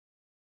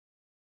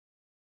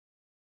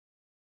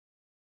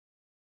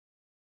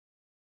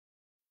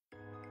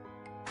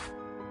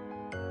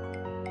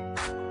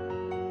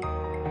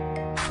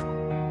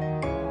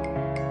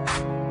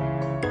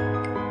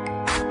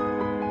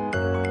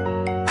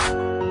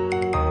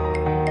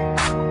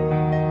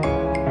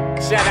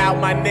Shout out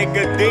my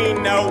nigga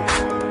Dino.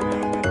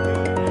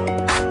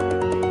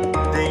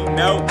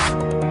 Dino.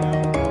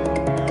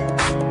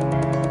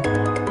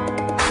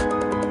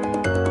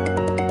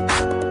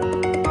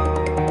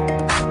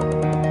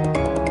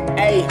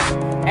 Hey,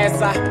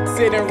 as I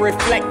sit and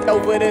reflect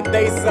over the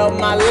days of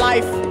my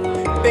life,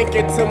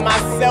 thinking to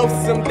myself,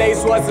 some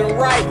days wasn't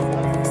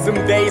right, some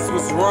days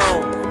was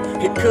wrong.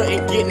 It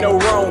couldn't get no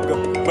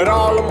wronger, but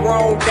all them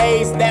wrong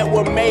days that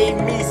were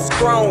made me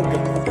stronger.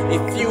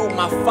 It fueled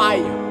my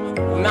fire,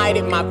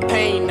 ignited my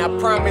pain. I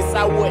promise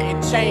I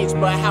wouldn't change,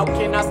 but how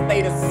can I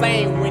stay the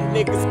same when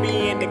niggas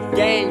be in the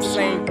game?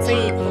 Same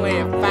team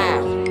playing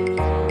foul.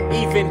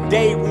 Even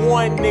day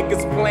one,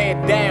 niggas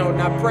playing down.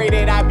 I pray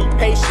that I be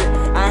patient.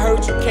 I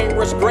heard you can't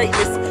rush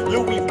greatness.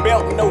 Louis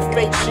belt, no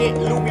fake shit.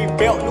 Louis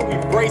belt, Louis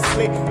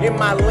bracelet. In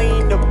my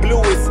lean, the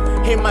bluest.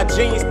 In my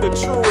jeans, the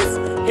truest.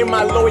 In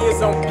my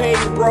lawyers on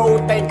payroll.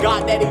 Thank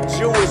God that he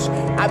Jewish.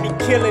 I be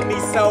killing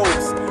these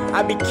hoes.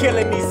 I be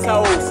killing these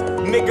hoes.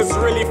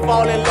 Niggas really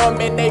fall in love,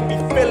 man, they be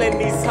feeling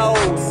these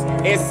hoes.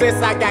 And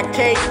since I got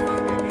cake,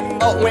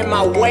 up went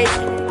my weight.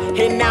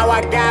 And now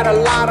I got a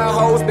lot of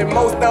hoes, that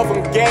most of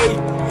them gay.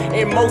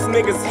 And most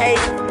niggas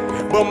hate,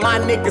 but my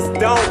niggas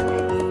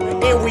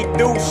don't. And we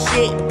do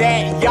shit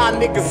that y'all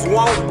niggas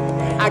won't.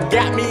 I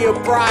got me a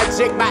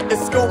project, bout to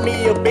scoop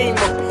me a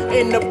beamer.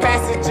 In the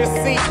passenger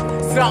seat,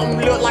 something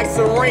look like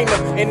Serena.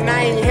 And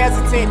I ain't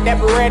hesitant, that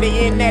Beretta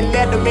in that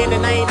Leatherman.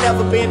 And I ain't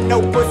never been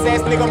no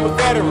puss-ass nigga, I'm a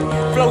veteran.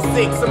 Flow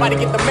sick, somebody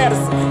get the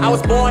medicine. I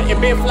was born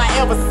and been fly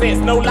ever since.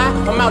 No lie,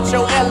 I'm out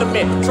your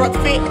element. Truck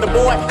fit, the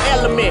boy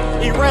element.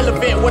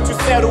 Irrelevant what you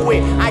settle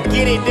with. I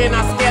get it, then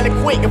I scale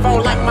it quick. If I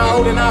don't like my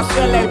hoe, then I'll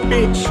sell that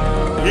bitch.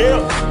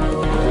 Yeah.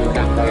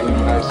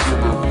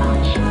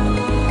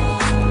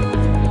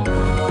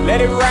 Let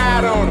it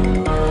ride on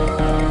him.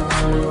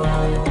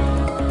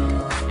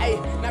 Hey,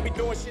 now be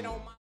doing shit on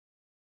my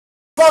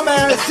bum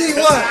ass G1.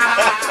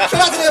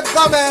 Shout out to that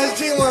bum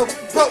ass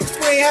G1 broke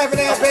screen having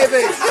that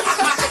baby.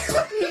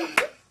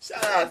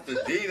 Shout out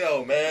to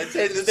Dino, man.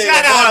 Change his name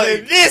shout to out Marley.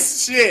 to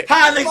this shit.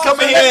 How nigga come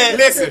in here and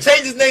listen.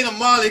 change his name to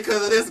Marley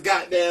because of this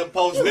goddamn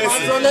post. So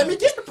let me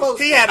get the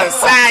post. He had a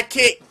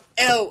sidekick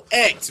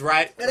LX,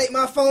 right? That ain't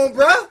my phone,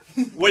 bruh.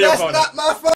 Where your That's phone not my phone.